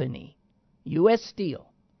company, U.S.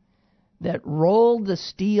 Steel, that rolled the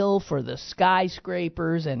steel for the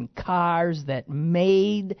skyscrapers and cars that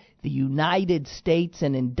made the United States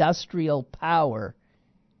an industrial power,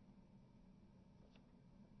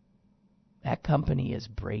 that company is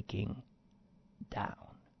breaking down.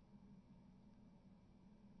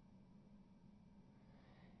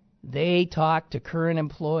 They talked to current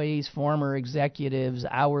employees, former executives,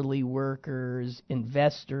 hourly workers,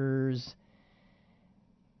 investors,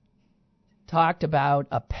 talked about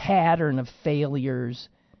a pattern of failures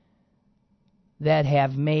that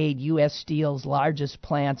have made U.S. Steel's largest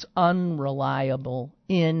plants unreliable,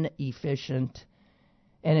 inefficient,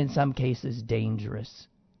 and in some cases dangerous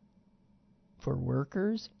for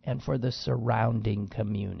workers and for the surrounding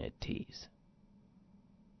communities.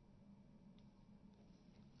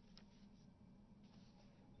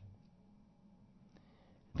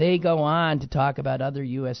 They go on to talk about other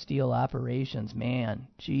U.S. Steel operations. Man,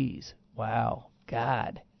 geez, wow,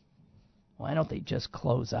 God. Why don't they just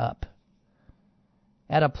close up?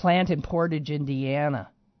 At a plant in Portage, Indiana,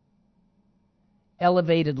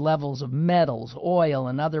 elevated levels of metals, oil,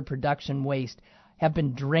 and other production waste have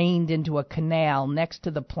been drained into a canal next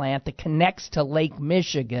to the plant that connects to Lake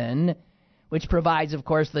Michigan, which provides, of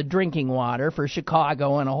course, the drinking water for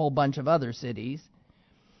Chicago and a whole bunch of other cities.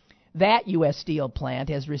 That U.S. Steel plant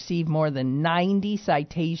has received more than 90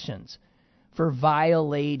 citations for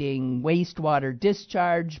violating wastewater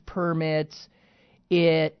discharge permits.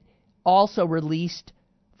 It also released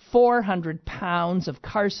 400 pounds of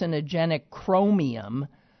carcinogenic chromium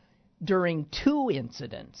during 2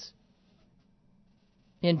 incidents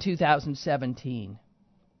in 2017.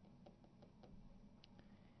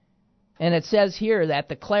 And it says here that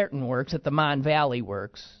the Clairton Works, at the Mon Valley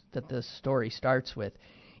Works, that this story starts with,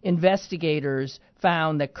 investigators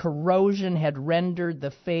found that corrosion had rendered the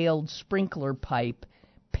failed sprinkler pipe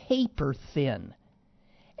paper thin,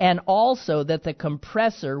 and also that the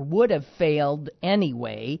compressor would have failed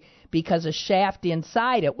anyway because a shaft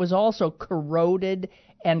inside it was also corroded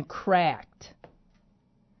and cracked.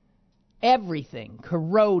 Everything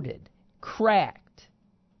corroded, cracked.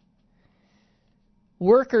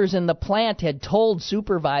 Workers in the plant had told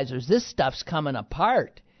supervisors, this stuff's coming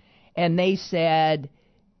apart. And they said,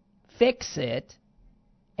 fix it.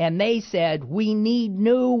 And they said, we need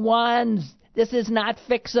new ones. This is not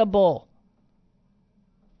fixable.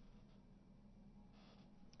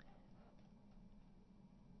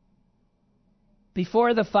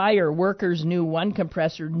 Before the fire, workers knew one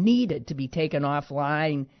compressor needed to be taken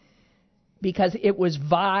offline because it was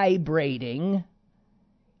vibrating.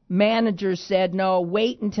 Managers said, no,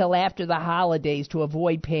 wait until after the holidays to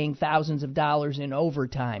avoid paying thousands of dollars in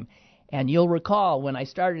overtime. And you'll recall when I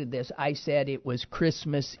started this, I said it was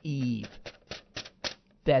Christmas Eve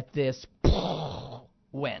that this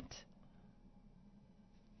went.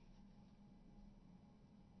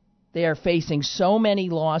 They are facing so many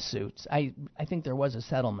lawsuits. I think there was a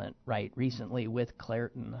settlement, right, recently with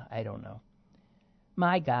Clairton. I don't know.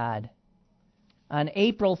 My God. On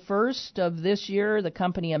April 1st of this year, the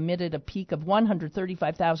company emitted a peak of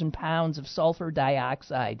 135,000 pounds of sulfur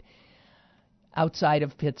dioxide outside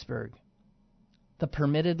of Pittsburgh. The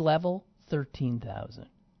permitted level, 13,000.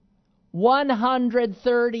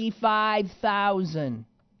 135,000.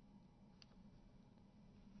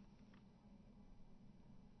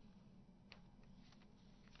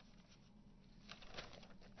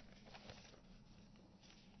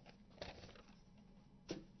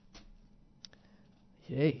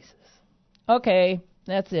 Jesus. Okay,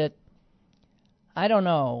 that's it. I don't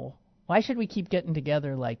know. Why should we keep getting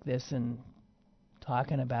together like this and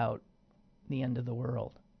talking about the end of the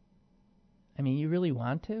world? I mean, you really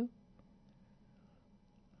want to?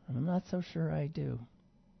 I'm not so sure I do.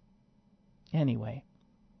 Anyway,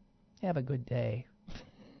 have a good day.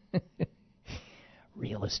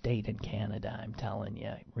 Real estate in Canada, I'm telling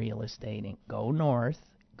you. Real estate. Go north.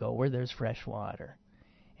 Go where there's fresh water.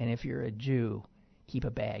 And if you're a Jew, keep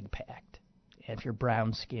a bag packed. If you're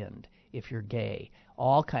brown-skinned, if you're gay,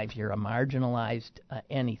 all kinds, if you're a marginalized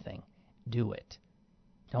anything, do it.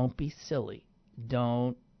 Don't be silly.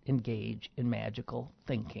 Don't engage in magical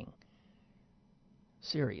thinking.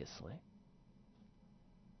 Seriously.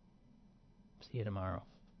 See you tomorrow.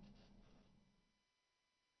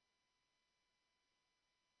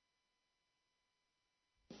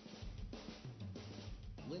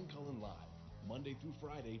 Lynn Cullen Live, Monday through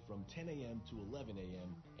Friday from 10 a.m. to 11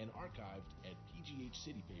 a.m. and archived at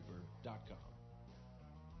pghcitypaper.com.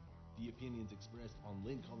 The opinions expressed on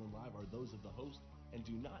Lynn Cullen Live are those of the host and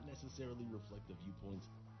do not necessarily reflect the viewpoints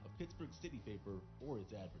of Pittsburgh City Paper or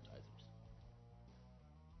its advertisers.